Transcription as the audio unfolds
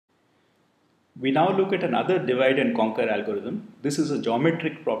We now look at another divide and conquer algorithm. This is a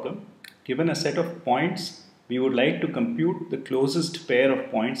geometric problem. Given a set of points, we would like to compute the closest pair of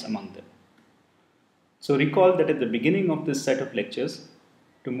points among them. So recall that at the beginning of this set of lectures,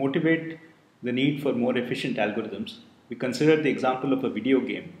 to motivate the need for more efficient algorithms, we considered the example of a video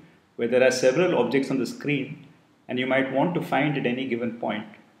game where there are several objects on the screen and you might want to find at any given point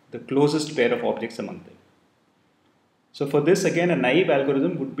the closest pair of objects among them. So for this, again, a naive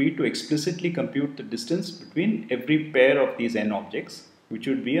algorithm would be to explicitly compute the distance between every pair of these n objects, which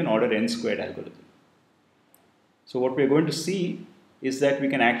would be an order n squared algorithm. So what we're going to see is that we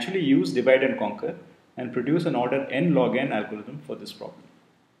can actually use divide and conquer and produce an order n log n algorithm for this problem.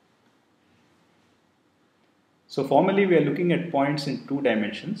 So formally, we are looking at points in 2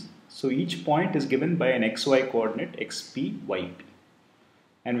 dimensions. So each point is given by an xy coordinate xp, yp.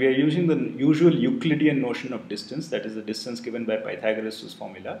 And we are using the usual Euclidean notion of distance, that is the distance given by Pythagoras'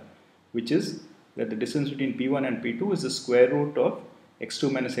 formula, which is that the distance between P1 and P2 is the square root of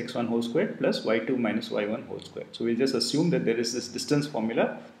x2 minus x1 whole squared plus y2 minus y1 whole squared. So we just assume that there is this distance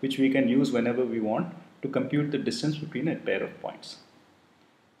formula which we can use whenever we want to compute the distance between a pair of points.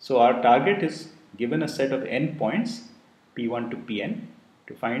 So our target is given a set of n points, P1 to Pn,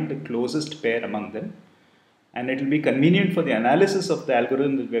 to find the closest pair among them. And it will be convenient for the analysis of the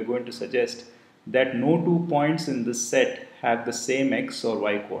algorithm that we are going to suggest that no 2 points in this set have the same x or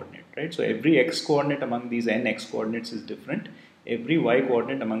y coordinate, right? So every x coordinate among these n x coordinates is different. Every y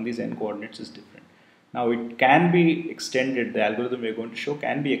coordinate among these n coordinates is different. Now it can be extended, the algorithm we are going to show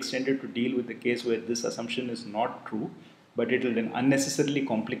can be extended to deal with the case where this assumption is not true, but it will then unnecessarily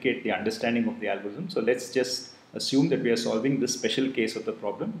complicate the understanding of the algorithm. So let's just assume that we are solving this special case of the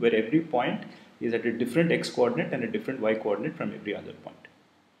problem where every point is at a different x coordinate and a different y coordinate from every other point.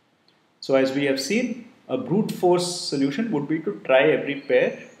 So as we have seen, a brute force solution would be to try every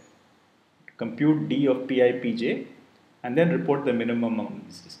pair, compute d of pi pj, and then report the minimum among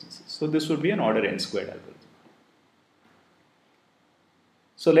these distances. So this would be an order n squared algorithm.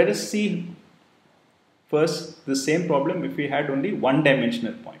 So let us see first the same problem if we had only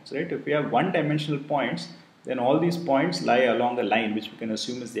one-dimensional points, right? If we have one-dimensional points, then all these points lie along a line which we can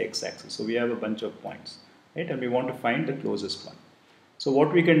assume is the x-axis. So we have a bunch of points, right? And we want to find the closest one. So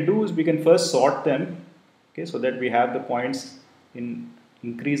what we can do is we can first sort them, okay, so that we have the points in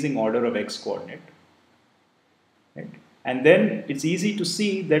increasing order of x coordinate, right? And then it's easy to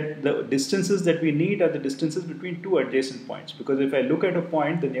see that the distances that we need are the distances between 2 adjacent points, because if I look at a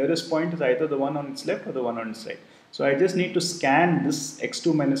point, the nearest point is either the one on its left or the one on its right. So I just need to scan this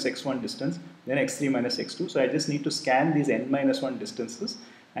x2 minus x1 distance, then x3 minus x2. So I just need to scan these n minus 1 distances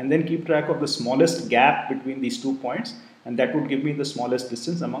and then keep track of the smallest gap between these 2 points, and that would give me the smallest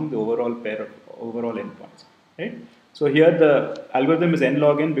distance among the overall pair of overall n points, right? So here the algorithm is n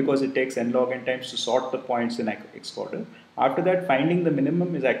log n because it takes n log n times to sort the points in x order. After that, finding the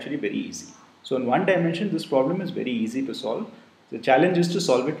minimum is actually very easy. So in one dimension, this problem is very easy to solve. The challenge is to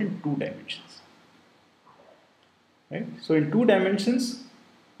solve it in 2 dimensions. Right? So in 2 dimensions,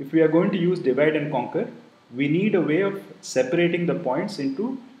 if we are going to use divide and conquer, we need a way of separating the points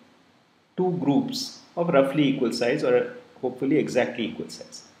into 2 groups of roughly equal size or hopefully exactly equal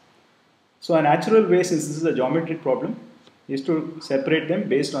size. So a natural way, since this is a geometric problem, is to separate them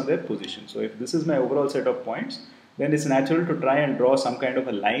based on their position. So if this is my overall set of points, then it's natural to try and draw some kind of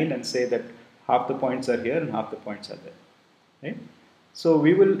a line and say that half the points are here and half the points are there, right? So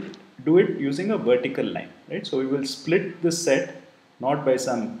we will do it using a vertical line, right? So we will split this set not by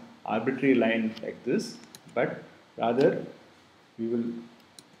some arbitrary line like this, but rather we will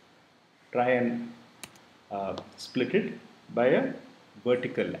try and split it by a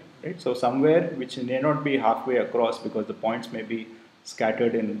vertical line, right? So somewhere which may not be halfway across because the points may be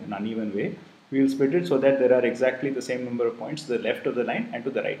scattered in an uneven way, we will split it so that there are exactly the same number of points to the left of the line and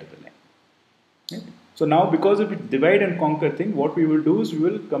to the right of the line. Right? So now because of its divide and conquer thing, what we will do is we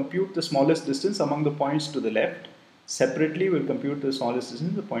will compute the smallest distance among the points to the left. Separately, we will compute the smallest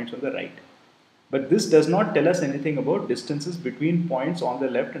distance the points on the right. But this does not tell us anything about distances between points on the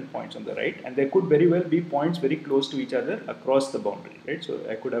left and points on the right. And there could very well be points very close to each other across the boundary, right? So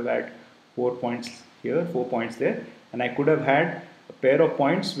I could have had 4 points here, 4 points there, and I could have had a pair of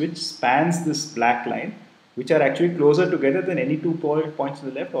points which spans this black line, which are actually closer together than any 2 points on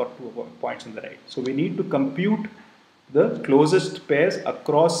the left or 2 points on the right. So we need to compute the closest pairs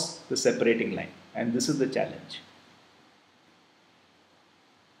across the separating line, and this is the challenge.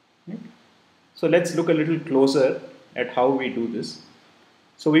 Right? So let's look a little closer at how we do this.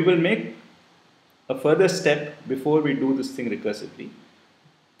 So we will make a further step before we do this thing recursively.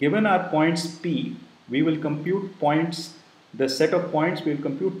 Given our points P, we will compute points, the set of points, we will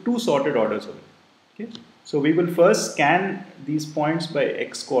compute 2 sorted orders of it. Okay. So we will first scan these points by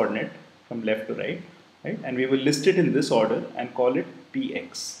x coordinate from left to right, and we will list it in this order and call it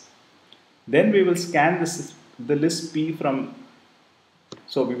px. Then we will scan the list p from,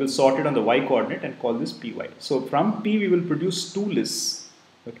 so we will sort it on the y coordinate and call this py. So from p we will produce two lists,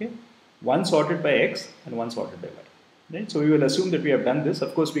 okay, one sorted by x and one sorted by y. Right? So we will assume that we have done this.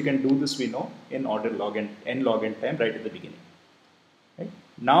 Of course, we can do this, we know, in order log n log n time right at the beginning. Right?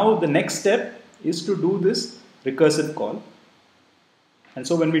 Now the next step is to do this recursive call. And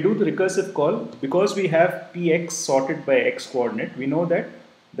so when we do the recursive call, because we have px sorted by x coordinate, we know that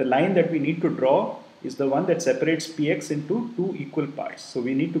the line that we need to draw is the one that separates px into two equal parts. So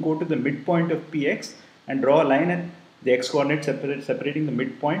we need to go to the midpoint of px and draw a line at the x coordinate separating the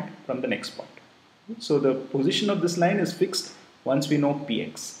midpoint from the next point. So the position of this line is fixed once we know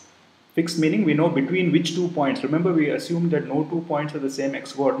px. Fixed meaning we know between which 2 points. Remember, we assumed that no 2 points are the same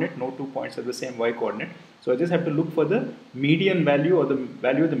x coordinate, no 2 points are the same y coordinate. So I just have to look for the median value or the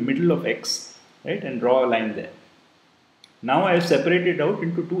value of the middle of x, right, and draw a line there. Now I have separated it out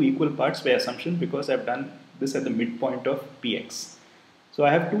into two equal parts by assumption because I have done this at the midpoint of px. So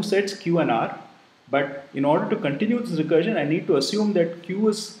I have two sets q and r, but in order to continue this recursion, I need to assume that q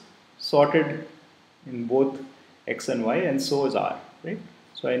is sorted in both x and y, and so is r, right?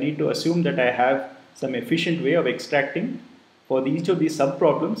 So I need to assume that I have some efficient way of extracting for each of these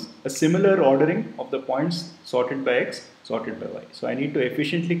subproblems a similar ordering of the points sorted by x, sorted by y. So I need to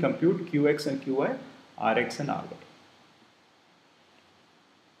efficiently compute qx and qy, rx and ry.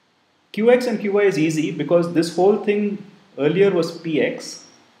 Qx and qy is easy because this whole thing earlier was px,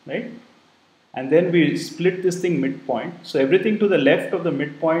 right? And then we split this thing midpoint. So everything to the left of the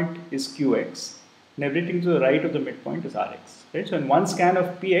midpoint is qx and everything to the right of the midpoint is rx, right? So in one scan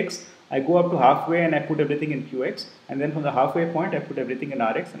of px, I go up to halfway and I put everything in qx, and then from the halfway point I put everything in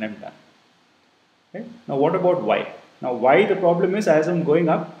rx and I'm done. Right? Now what about y? Now y, the problem is as I'm going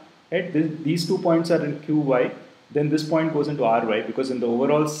up, right, these 2 points are in qy, then this point goes into ry, because in the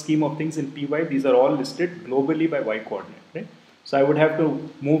overall scheme of things in py, these are all listed globally by y coordinate, right? So I would have to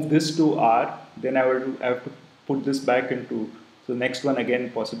move this to r, then I would have to put this back into, so the next one again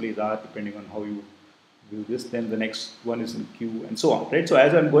possibly is r, depending on how you do this, then the next one is in q, and so on, right? So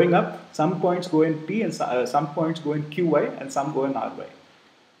as I'm going up, some points go in p and some points go in qy and some go in ry.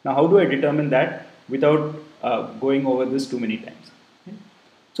 Now how do I determine that without going over this too many times? Okay?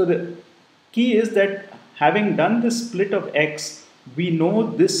 So the key is that having done this split of x, we know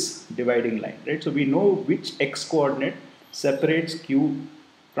this dividing line, right? So we know which x coordinate separates q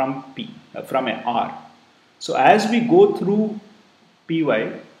from p, from an r. So as we go through py,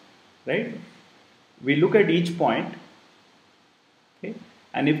 right, we look at each point, okay,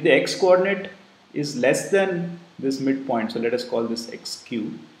 and if the x coordinate is less than this midpoint, so let us call this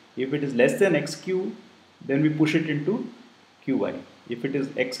xq. If it is less than xq, then we push it into qy. If it is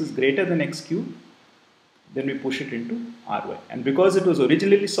x is greater than xq, then we push it into ry. And because it was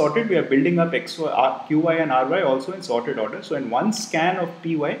originally sorted, we are building up qy and ry also in sorted order. So in one scan of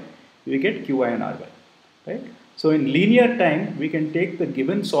py, we get qy and ry, right? So in linear time, we can take the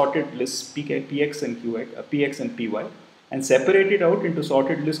given sorted lists px and qy, px and py, and separate it out into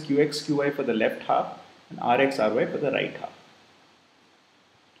sorted list qx, qy for the left half and rx, ry for the right half.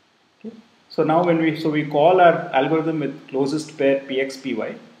 Okay. So now when we call our algorithm with closest pair px,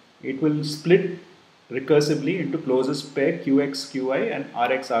 py, it will split recursively into closest pair qx, qy and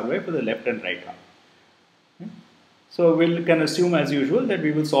rx, ry for the left and right half. Okay. So we can assume as usual that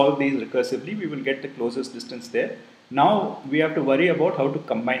we will solve these recursively, we will get the closest distance there. Now we have to worry about how to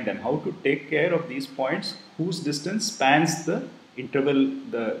combine them, how to take care of these points whose distance spans the interval,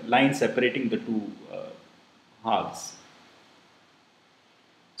 the line separating the two halves.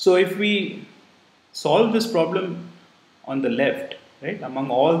 So if we solve this problem on the left, right, among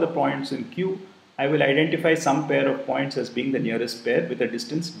all the points in Q, I will identify some pair of points as being the nearest pair with a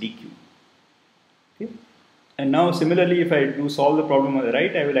distance dq. Okay. And now similarly, if I do solve the problem on the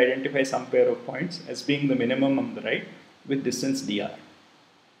right, I will identify some pair of points as being the minimum on the right with distance dr.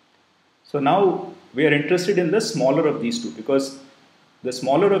 So now we are interested in the smaller of these two, because the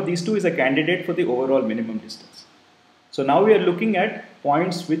smaller of these two is a candidate for the overall minimum distance. So now we are looking at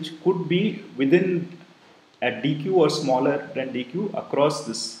points which could be within at dq or smaller than dq across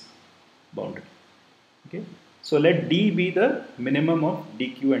this boundary. Okay. So let d be the minimum of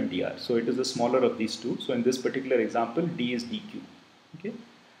dq and dr. So it is the smaller of these two. So in this particular example, d is dq. Okay.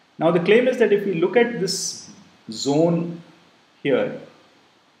 Now the claim is that if we look at this zone here,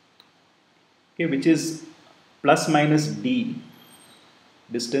 okay, which is plus minus d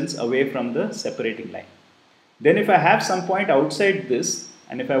distance away from the separating line, then if I have some point outside this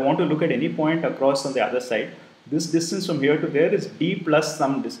and if I want to look at any point across on the other side, this distance from here to there is d plus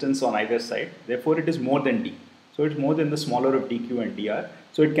some distance on either side, therefore it is more than d. So it's more than the smaller of dq and dr,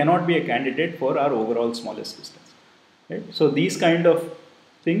 so it cannot be a candidate for our overall smallest distance. Right? So these kind of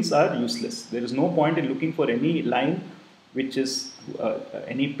things are useless. There is no point in looking for any line which is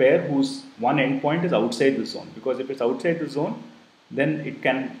any pair whose one endpoint is outside the zone, because if it's outside the zone, then it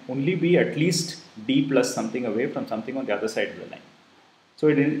can only be at least d plus something away from something on the other side of the line. So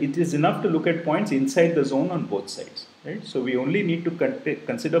it is enough to look at points inside the zone on both sides. Right? So we only need to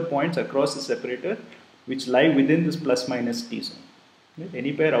consider points across the separator which lie within this plus minus t zone. Right?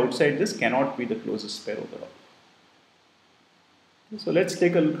 Any pair outside this cannot be the closest pair overall. So let's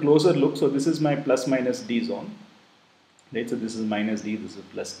take a closer look. So this is my plus minus d zone. Right? So this is minus d, this is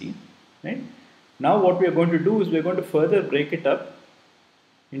plus d. Right? Now what we are going to do is we are going to further break it up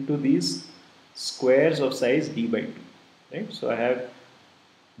into these squares of size d by 2. Right? So I have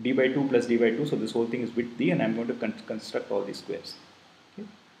d by 2 plus d by 2, so this whole thing is width d, and I am going to construct all these squares. Okay?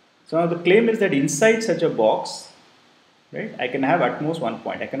 So now the claim is that inside such a box, right, I can have at most one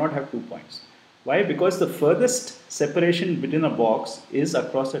point, I cannot have 2 points. Why? Because the furthest separation within a box is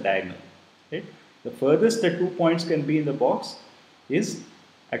across a diagonal. Right? The furthest that 2 points can be in the box is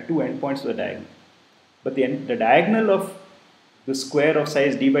at 2 endpoints of the diagonal. But the diagonal of the square of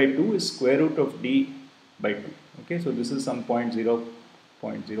size d by 2 is square root of d by 2. Okay, so this is some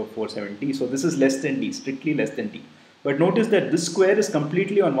 0.047 d. So this is less than d, strictly less than d. But notice that this square is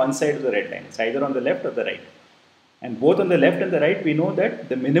completely on one side of the red line. It's either on the left or the right. And both on the left and the right, we know that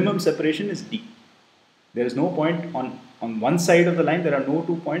the minimum separation is d. There is no point on one side of the line, there are no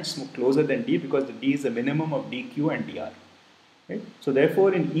 2 points closer than d, because the d is the minimum of dq and dr. Right? So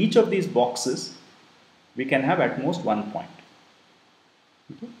therefore, in each of these boxes, we can have at most 1 point.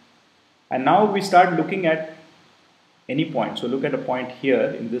 Okay? And now we start looking at any point. So look at a point here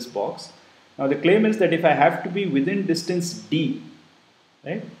in this box. Now the claim is that if I have to be within distance d,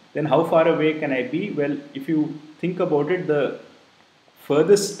 right, then how far away can I be? Well, if you think about it, the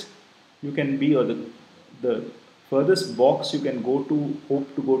furthest you can be, or the furthest box you can hope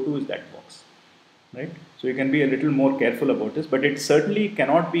to go to is that box. Right? So you can be a little more careful about this, but it certainly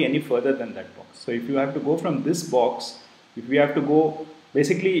cannot be any further than that box. So if you have to go from this box, if we have to go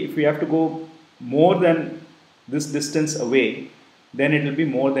more than this distance away, then it will be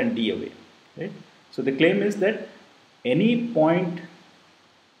more than d away. Right? So the claim is that any point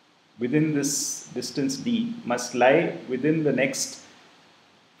within this distance d must lie within the next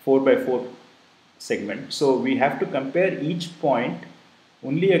 4 by 4 segment. So we have to compare each point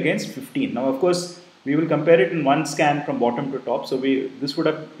only against 15. Now of course we will compare it in one scan from bottom to top. So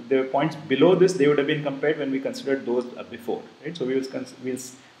the points below this, they would have been compared when we considered those before. Right? So we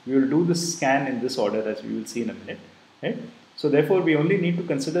will do this scan in this order, as we will see in a minute. Right? So therefore we only need to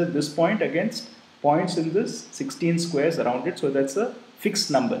consider this point against points in this 16 squares around it. So that's a fixed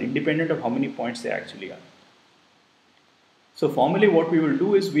number, independent of how many points they actually are. So formally what we will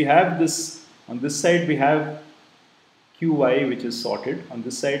do is, we have this, on this side we have qy which is sorted, on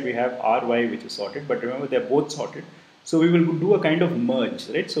this side we have ry which is sorted, but remember they are both sorted. So we will do a kind of merge,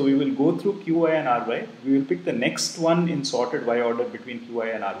 right? So we will go through qy and ry, we will pick the next one in sorted y order between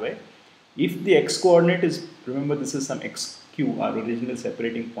qy and ry. If the x coordinate is, remember this is some xq, our original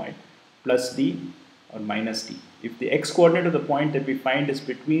separating point, plus d or minus d. If the x coordinate of the point that we find is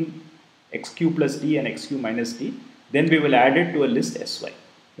between xq plus d and xq minus d, then we will add it to a list sy.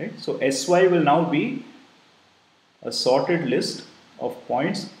 Right? So sy will now be a sorted list of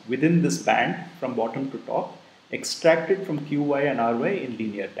points within this band from bottom to top, extracted from qy and ry in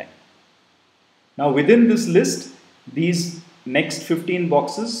linear time. Now within this list, these next 15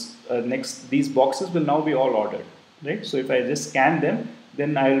 boxes, these boxes will now be all ordered. Right? So if I just scan them,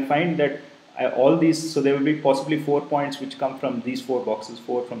 then I will find that all these, so there will be possibly 4 points which come from these 4 boxes,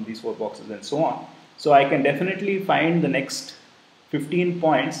 4 from these 4 boxes, and so on. So I can definitely find the next 15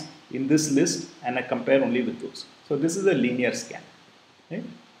 points in this list, and I compare only with those. So this is a linear scan. Right?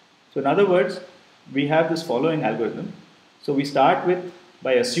 So in other words, we have this following algorithm. So we start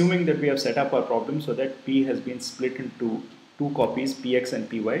by assuming that we have set up our problem so that P has been split into 2 copies, Px and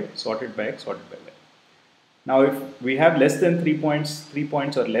Py, sorted by x, sorted by y. Now if we have less than 3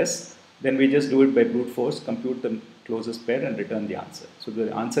 points or less, then we just do it by brute force, compute the closest pair and return the answer. So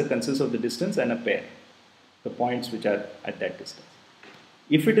the answer consists of the distance and a pair, the points which are at that distance.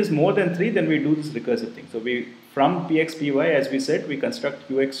 If it is more than 3, then we do this recursive thing. So from Px, Py, as we said, we construct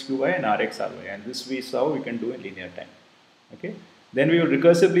Qx, Qy and Rx, Ry, and this we saw we can do in linear time. Okay. Then we will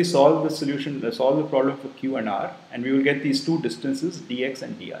recursively solve the problem for Q and R, and we will get these 2 distances, dx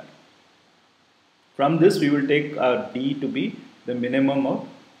and dr. From this, we will take our d to be the the minimum of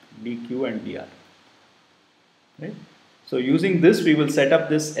dq and dr. Right? So using this, we will set up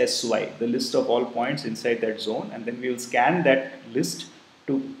this SY, the list of all points inside that zone, and then we will scan that list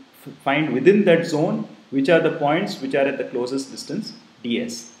to find within that zone which are the points which are at the closest distance,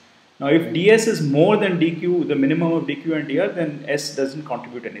 ds. Now if ds is more than dq, the minimum of dq and dr, then s doesn't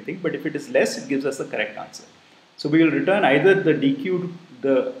contribute anything, but if it is less, it gives us the correct answer. So we will return either the dq,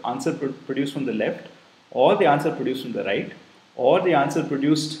 the answer produced from the left, or the answer produced from the right, or the answer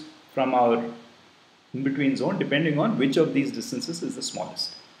produced from our in between zone, depending on which of these distances is the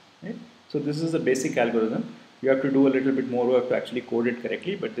smallest. Right? So this is the basic algorithm. You have to do a little bit more work to actually code it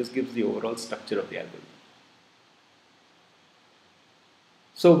correctly, but this gives the overall structure of the algorithm.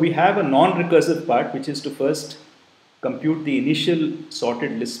 So we have a non-recursive part, which is to first compute the initial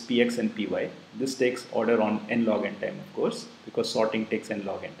sorted list px and py. This takes order on n log n time, of course, because sorting takes n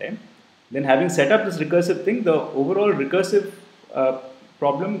log n time. Then having set up this recursive thing, the overall recursive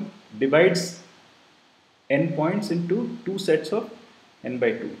problem divides n points into two sets of n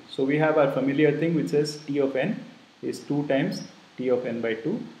by 2. So we have our familiar thing which says t of n is 2 times t of n by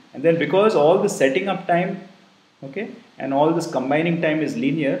 2. And then because all the setting up time, okay, and all this combining time is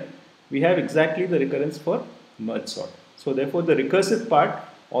linear, we have exactly the recurrence for merge sort. So therefore the recursive part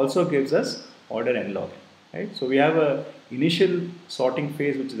also gives us order n log n. Right? So we have a initial sorting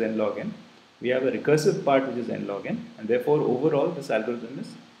phase which is n log n. We have a recursive part which is n log n, and therefore overall this algorithm is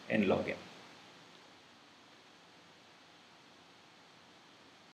n log n.